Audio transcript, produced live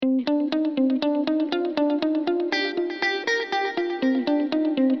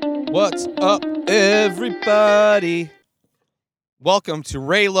What's up, everybody? Welcome to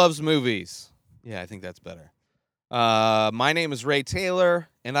Ray Loves Movies. Yeah, I think that's better. My name is Ray Taylor,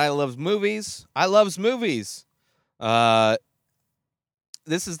 and I love movies. I loves movies. This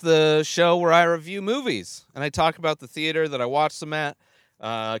is the show where I review movies, and I talk about the theater that I watch them at.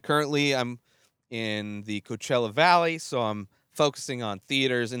 Currently, I'm in the Coachella Valley, so I'm focusing on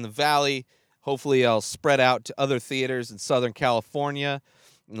theaters in the valley. Hopefully, I'll spread out to other theaters in Southern California.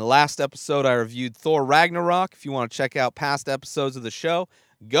 In the last episode, I reviewed Thor Ragnarok. If you want to check out past episodes of the show,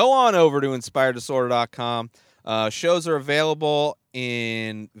 go on over to InspiredDisorder.com. Shows are available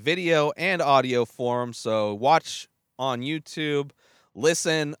in video and audio form, so watch on YouTube,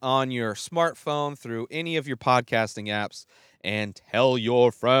 listen on your smartphone through any of your podcasting apps, and tell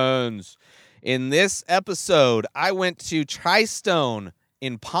your friends. In this episode, I went to Tristone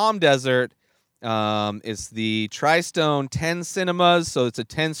in Palm Desert. It's the Tristone 10 Cinemas, so it's a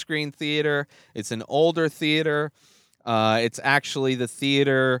 10-screen theater. It's an older theater. It's actually the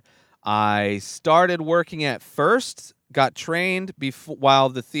theater I started working at first, got trained while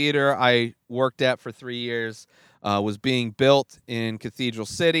the theater I worked at for 3 years was being built in Cathedral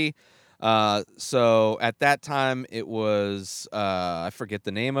City. So at that time, it was, I forget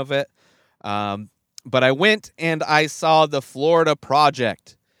the name of it. But I went and I saw The Florida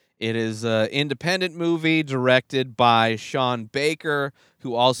Project. It is an independent movie directed by Sean Baker,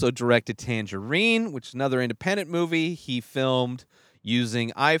 who also directed Tangerine, which is another independent movie he filmed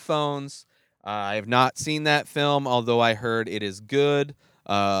using iPhones. I have not seen that film, although I heard it is good.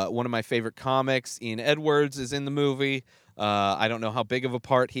 One of my favorite comics, Ian Edwards, is in the movie. I don't know how big of a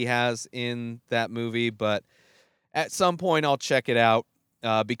part he has in that movie, but at some point I'll check it out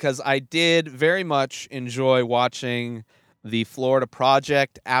because I did very much enjoy watching The Florida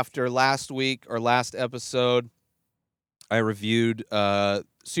Project. After last week or last episode, I reviewed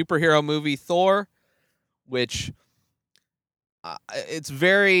superhero movie Thor, which it's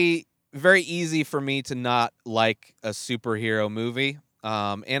very, very easy for me to not like a superhero movie.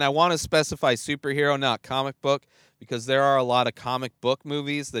 And I want to specify superhero, not comic book, because there are a lot of comic book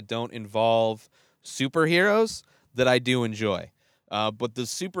movies that don't involve superheroes that I do enjoy. But the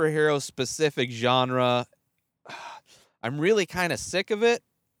superhero-specific genre, I'm really kind of sick of it,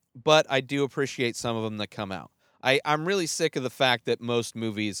 but I do appreciate some of them that come out. I'm really sick of the fact that most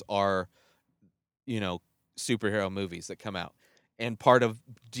movies are, superhero movies that come out. And part of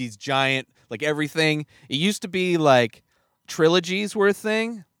these giant, like everything, it used to be like trilogies were a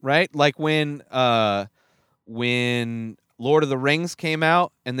thing, right? Like when Lord of the Rings came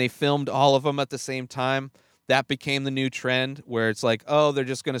out and they filmed all of them at the same time, that became the new trend where it's like, oh, they're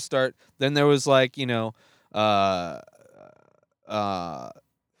just going to start. Then there was like,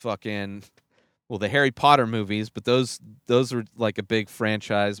 fucking, well, the Harry Potter movies, but those were like a big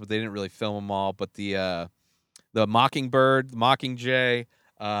franchise, but they didn't really film them all. But the Mockingbird, the Mockingjay,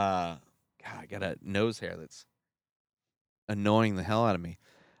 God, I got a nose hair that's annoying the hell out of me.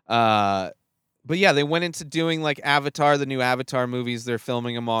 But yeah, they went into doing like Avatar, the new Avatar movies. They're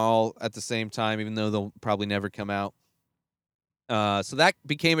filming them all at the same time, even though they'll probably never come out. So that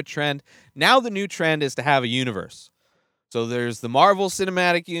became a trend. Now the new trend is to have a universe. So there's the Marvel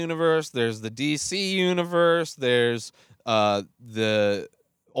Cinematic Universe, there's the DC Universe, there's the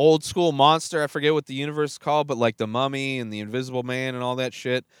old school monster. I forget what the universe is called, but like the Mummy and the Invisible Man and all that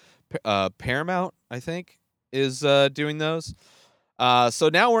shit. Paramount, I think, is doing those. So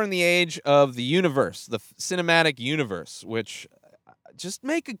now we're in the age of the universe, the cinematic universe, which just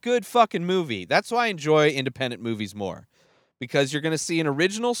make a good fucking movie. That's why I enjoy independent movies more, because you're going to see an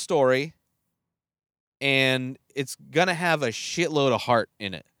original story and it's going to have a shitload of heart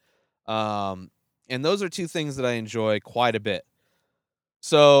in it. And those are two things that I enjoy quite a bit.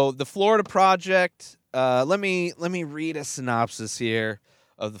 So the Florida Project, let me read a synopsis here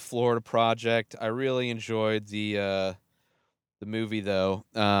of the Florida Project. I really enjoyed the movie though.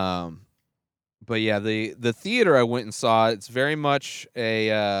 But yeah, the theater I went and saw, it's very much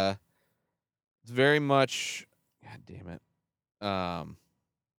God damn it.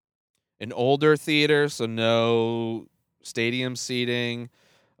 An older theater, so no stadium seating,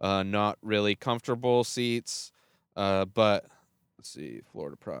 not really comfortable seats. But let's see,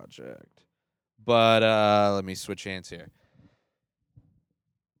 Florida Project. But let me switch hands here.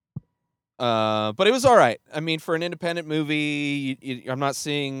 But it was all right. I mean, for an independent movie, I'm not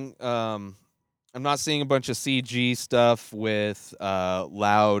seeing a bunch of CG stuff with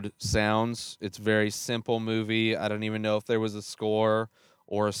loud sounds. It's a very simple movie. I don't even know if there was a score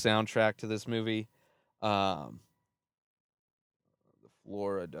or a soundtrack to this movie. The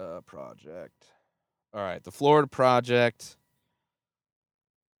Florida Project. All right, the Florida Project.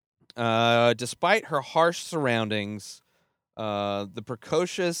 Despite her harsh surroundings, the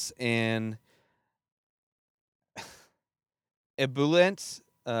precocious and ebullient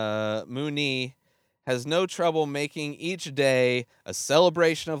Mooney has no trouble making each day a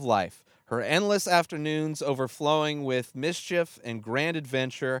celebration of life. Her endless afternoons overflowing with mischief and grand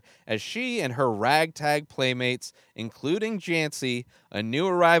adventure as she and her ragtag playmates, including Jancy, a new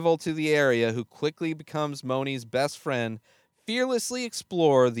arrival to the area who quickly becomes Moni's best friend, fearlessly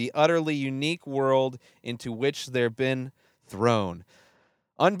explore the utterly unique world into which they've been thrown.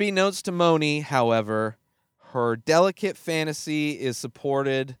 Unbeknownst to Moni, however, her delicate fantasy is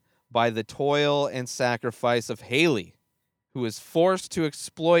supported by the toil and sacrifice of Haley, who is forced to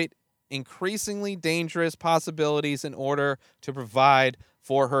exploit increasingly dangerous possibilities in order to provide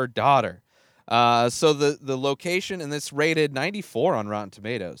for her daughter. So the location, and it's rated 94 on Rotten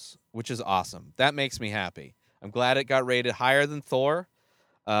Tomatoes, which is awesome. That makes me happy. I'm glad it got rated higher than Thor,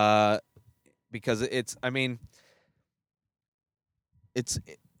 because it's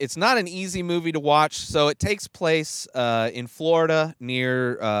not an easy movie to watch. So it takes place in Florida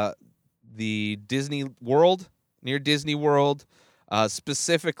near the Disney World,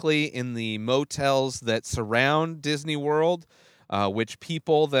 specifically in the motels that surround Disney World, which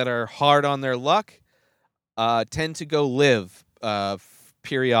people that are hard on their luck tend to go live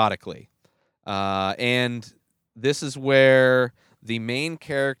periodically. And this is where the main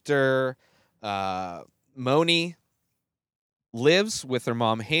character, Moni, lives with her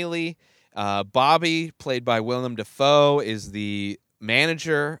mom, Haley. Bobby, played by Willem Dafoe, is the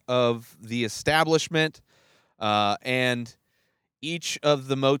manager of the establishment. And each of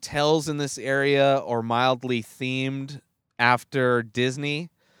the motels in this area are mildly themed after Disney.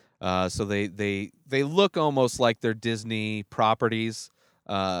 So they look almost like they're Disney properties,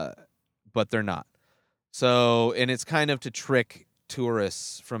 but they're not. So, and it's kind of to trick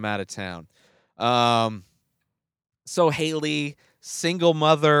tourists from out of town. So Haley, single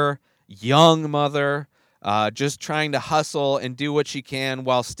mother, young mother, just trying to hustle and do what she can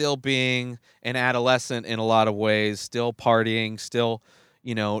while still being an adolescent in a lot of ways, still partying, still,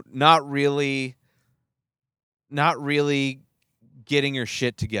 not really getting her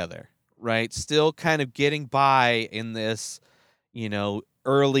shit together, right? Still kind of getting by in this,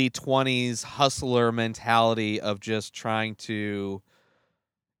 early 20s hustler mentality of just trying to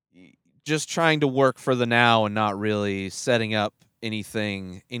work for the now and not really setting up any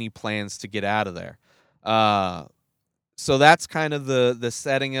plans to get out of there. So that's kind of the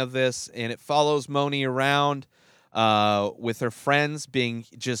setting of this, and it follows Moni around with her friends being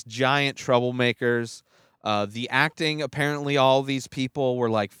just giant troublemakers. The acting, apparently all these people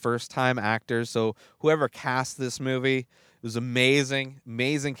were like first-time actors, so whoever cast this movie, it was amazing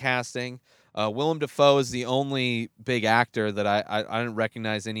casting. Willem Dafoe is the only big actor that I didn't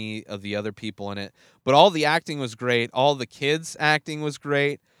recognize any of the other people in it, but all the acting was great. All the kids' acting was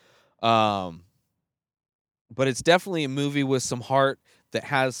great. But it's definitely a movie with some heart that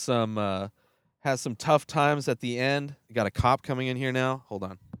has some tough times at the end. You got a cop coming in here now. Hold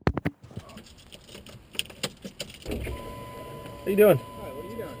on. How you doing? Hi, what are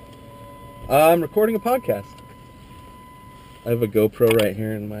you doing? I'm recording a podcast. I have a GoPro right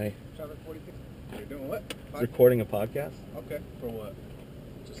here in my... Traffic 42? You're doing what? Recording a podcast. Okay, for what?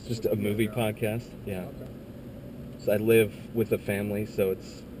 Just a movie podcast, yeah. Okay. So I live with a family, so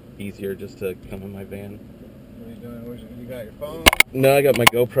it's easier just to come in my van. What are you doing? You got your phone? No, I got my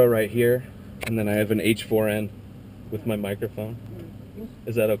GoPro right here, and then I have an H4n with my microphone.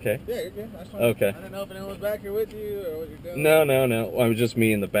 Is that okay? Yeah, you're good. That's fine. Okay. I don't know if anyone was back here with you or what you're doing. No. I was just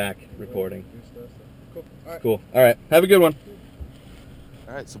me in the back recording. Cool. All right. Cool. All right. Have a good one.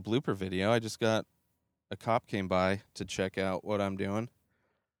 All right, so blooper video. I just got a cop came by to check out what I'm doing,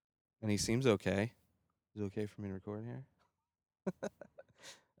 and he seems okay. Is it okay for me to record here? All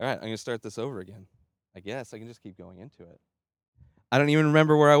right, I'm going to start this over again. I guess I can just keep going into it. I don't even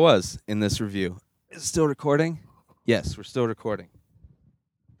remember where I was in this review. Is it still recording? Yes, we're still recording.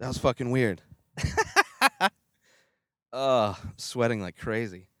 That was fucking weird. Sweating like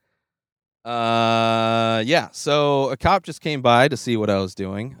crazy. Yeah, so a cop just came by to see what I was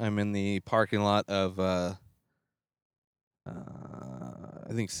doing. I'm in the parking lot of I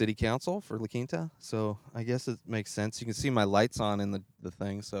think City Council for La Quinta. So I guess it makes sense. You can see my lights on in the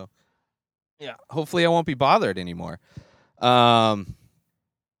thing, so yeah, hopefully I won't be bothered anymore. So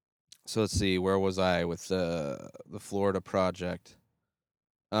let's see, where was I with the Florida project?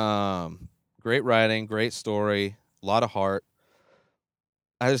 Great writing, great story, a lot of heart.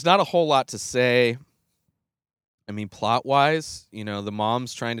 There's not a whole lot to say. I mean, plot-wise, the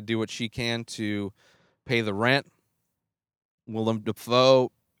mom's trying to do what she can to pay the rent. Willem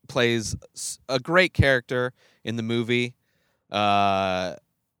Dafoe plays a great character in the movie.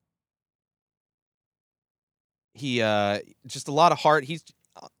 He just a lot of heart. He's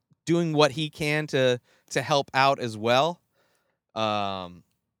doing what he can to help out as well. Help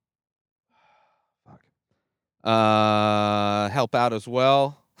out as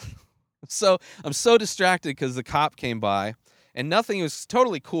well. So I'm so distracted because the cop came by and nothing was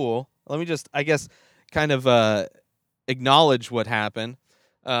totally cool. Let me just, I guess, kind of acknowledge what happened.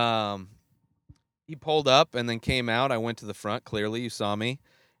 He pulled up and then came out. I went to the front. Clearly, you saw me,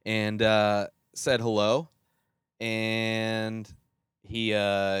 and said hello. And he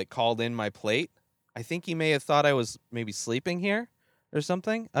called in my plate. I think he may have thought I was maybe sleeping here or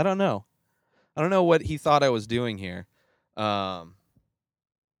something. I don't know. I don't know what he thought I was doing here. But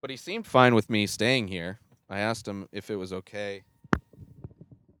he seemed fine with me staying here. I asked him if it was okay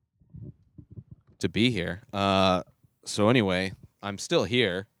to be here. So anyway, I'm still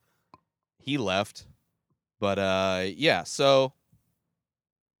here. He left. But yeah, so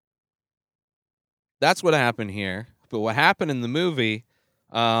that's what happened here. But what happened in the movie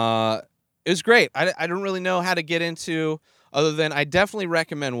is great. I don't really know how to get into other than I definitely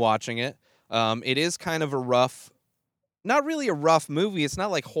recommend watching it. It is kind of a rough, not really a rough movie. It's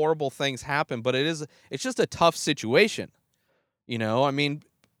not like horrible things happen, but it's just a tough situation. You know, I mean,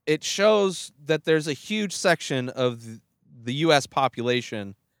 it shows that there's a huge section of the U.S.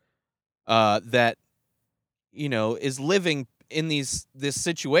 population that, you know, is living in this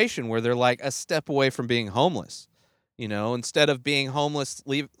situation where they're like a step away from being homeless. You know, instead of being homeless,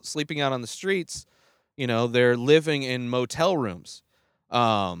 sleeping out on the streets, you know, they're living in motel rooms.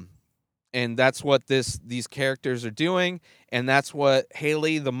 And that's what these characters are doing. And that's what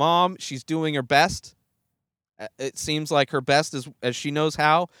Haley, the mom, she's doing her best. It seems like her best as she knows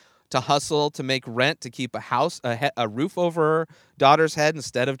how to hustle to make rent, to keep a house, a roof over her daughter's head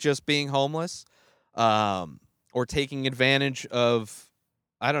instead of just being homeless, or taking advantage of,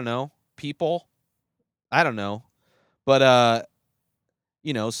 I don't know, people. I don't know. But,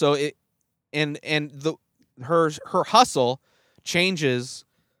 you know, so her hustle changes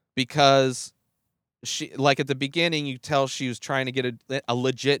because she, like at the beginning, you tell she was trying to get a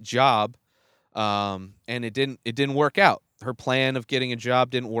legit job, and it didn't work out. Her plan of getting a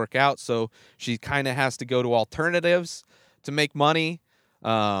job didn't work out, so she kind of has to go to alternatives to make money,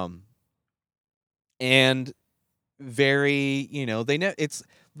 and very, you know, it's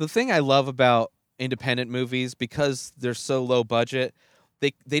the thing I love about independent movies, because they're so low budget,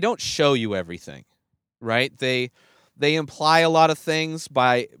 they don't show you everything, right? They imply a lot of things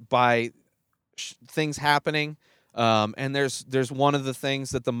by things happening, and there's one of the things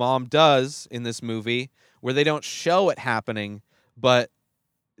that the mom does in this movie where they don't show it happening, but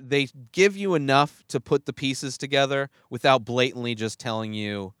they give you enough to put the pieces together without blatantly just telling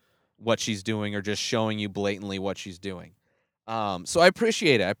you what she's doing or just showing you blatantly what she's doing. So I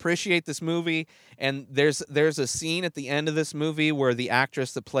appreciate it. I appreciate this movie. And there's a scene at the end of this movie where the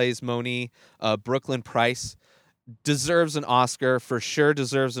actress that plays Moni, Brooklyn Price, deserves an Oscar, for sure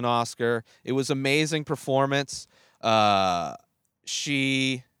deserves an Oscar. It was amazing performance.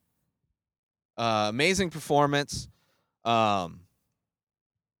 Amazing performance.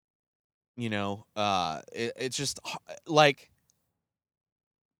 You know, it's just like,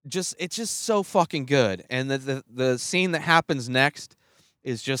 it's just so fucking good. And the scene that happens next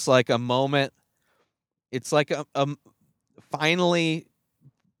is just like a moment. It's like finally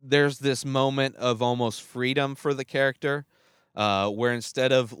there's this moment of almost freedom for the character, where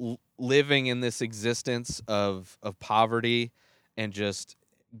instead of living in this existence of poverty and just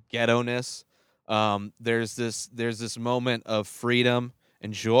ghetto-ness, there's this moment of freedom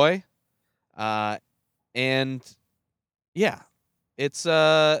and joy, and yeah, it's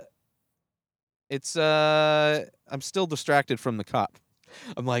I'm still distracted from the cop.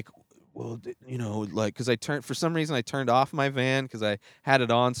 I'm like, well, you know, like, because for some reason I turned off my van because I had it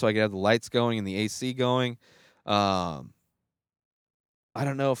on so I could have the lights going and the AC going. I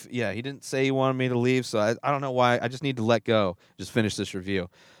don't know if, he didn't say he wanted me to leave, so I don't know why. I just need to let go. Just finish this review.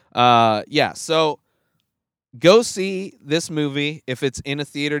 So go see this movie if it's in a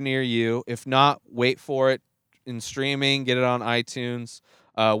theater near you. If not, wait for it in streaming. Get it on iTunes.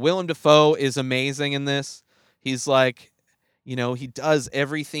 Willem Dafoe is amazing in this. He's like, you know, he does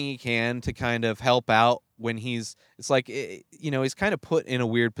everything he can to kind of help out when it's like, you know, he's kind of put in a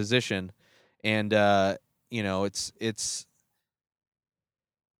weird position, and you know, it's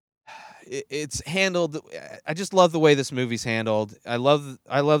handled. I just love the way this movie's handled. I love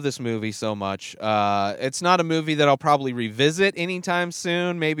this movie so much. It's not a movie that I'll probably revisit anytime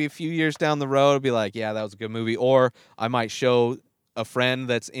soon. Maybe a few years down the road, I'll be like, yeah, that was a good movie, or I might show a friend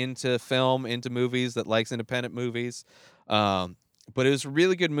that's into film, into movies, that likes independent movies. But it was a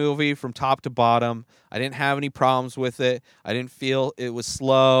really good movie from top to bottom. I didn't have any problems with it. I didn't feel it was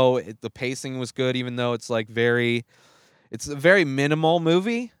slow. The pacing was good, even though it's like it's a very minimal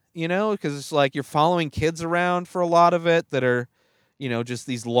movie, because it's like you're following kids around for a lot of it that are, just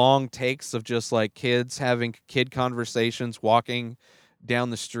these long takes of just like kids having kid conversations walking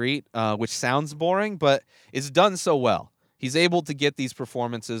down the street, which sounds boring, but it's done so well. He's able to get these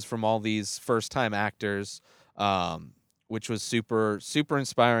performances from all these first-time actors, which was super, super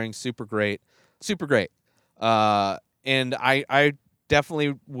inspiring, super great. And I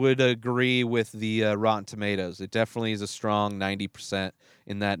definitely would agree with the Rotten Tomatoes. It definitely is a strong 90%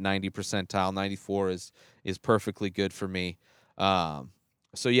 in that 90 percentile. 94 is perfectly good for me.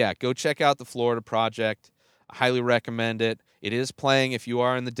 So yeah, go check out the Florida Project. I highly recommend it. It is playing, if you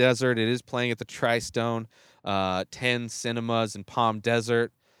are in the desert, it is playing at the Tri-Stone 10 Cinemas in Palm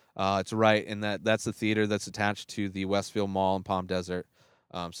Desert. It's right in that's the theater that's attached to the Westfield Mall in Palm Desert.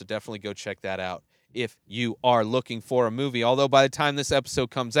 So definitely go check that out if you are looking for a movie. Although by the time this episode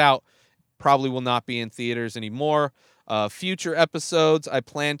comes out, probably will not be in theaters anymore. Future episodes I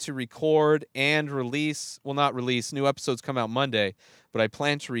plan to record and release. Well, not release. New episodes come out Monday, but I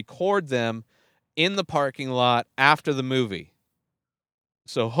plan to record them in the parking lot after the movie.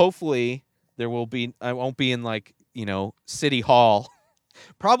 So hopefully I won't be in like, City Hall.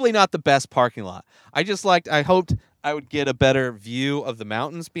 Probably not the best parking lot. I hoped I would get a better view of the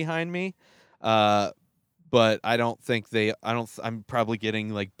mountains behind me. But I don't think I'm probably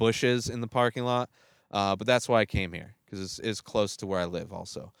getting like bushes in the parking lot. But that's why I came here, because it's close to where I live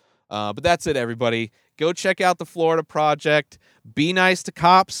also. But that's it, everybody. Go check out the Florida Project. Be nice to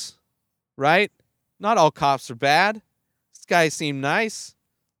cops, right? Not all cops are bad. This guy seemed nice.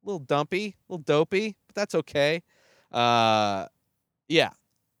 A little dumpy, a little dopey, but that's okay. Yeah.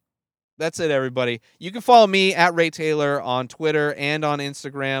 That's it, everybody. You can follow me at Ray Taylor on Twitter and on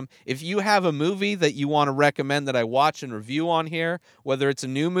Instagram. If you have a movie that you want to recommend that I watch and review on here, whether it's a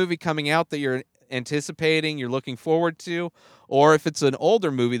new movie coming out that you're anticipating, you're looking forward to, or if it's an older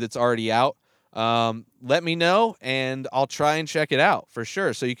movie that's already out, let me know and I'll try and check it out for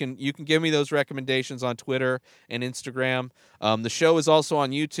sure. So you can give me those recommendations on Twitter and Instagram. The show is also on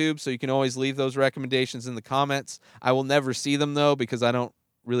YouTube, so you can always leave those recommendations in the comments. I will never see them though, because I don't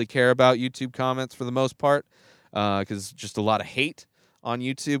really care about YouTube comments for the most part, because just a lot of hate on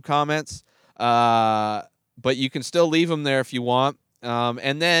YouTube comments. But you can still leave them there if you want.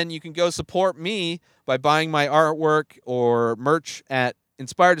 And then you can go support me by buying my artwork or merch at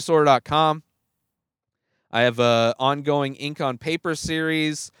inspireddisorder.com. I have a ongoing ink on paper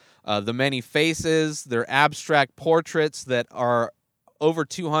series, The Many Faces. They're abstract portraits that are over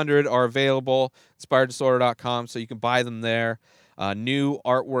 200 are available, inspireddisorder.com, so you can buy them there. New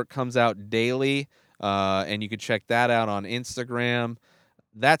artwork comes out daily, and you can check that out on Instagram.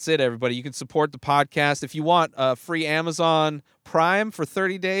 That's it, everybody. You can support the podcast. If you want free Amazon Prime for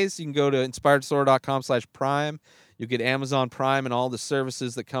 30 days, you can go to inspireddisorder.com/Prime. You'll get Amazon Prime and all the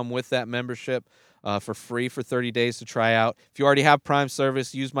services that come with that membership for free for 30 days to try out. If you already have Prime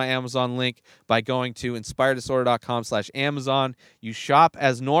service, use my Amazon link by going to inspireddisorder.com/Amazon. You shop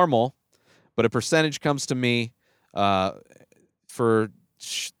as normal, but a percentage comes to me for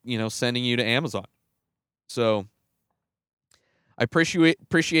sending you to Amazon. So I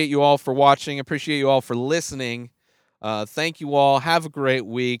appreciate you all for watching. Appreciate you all for listening. Thank you all. Have a great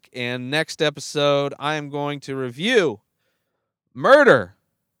week. And next episode, I am going to review Murder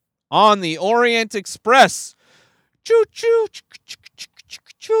on the Orient Express. Choo choo,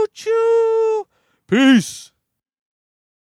 choo choo. Peace.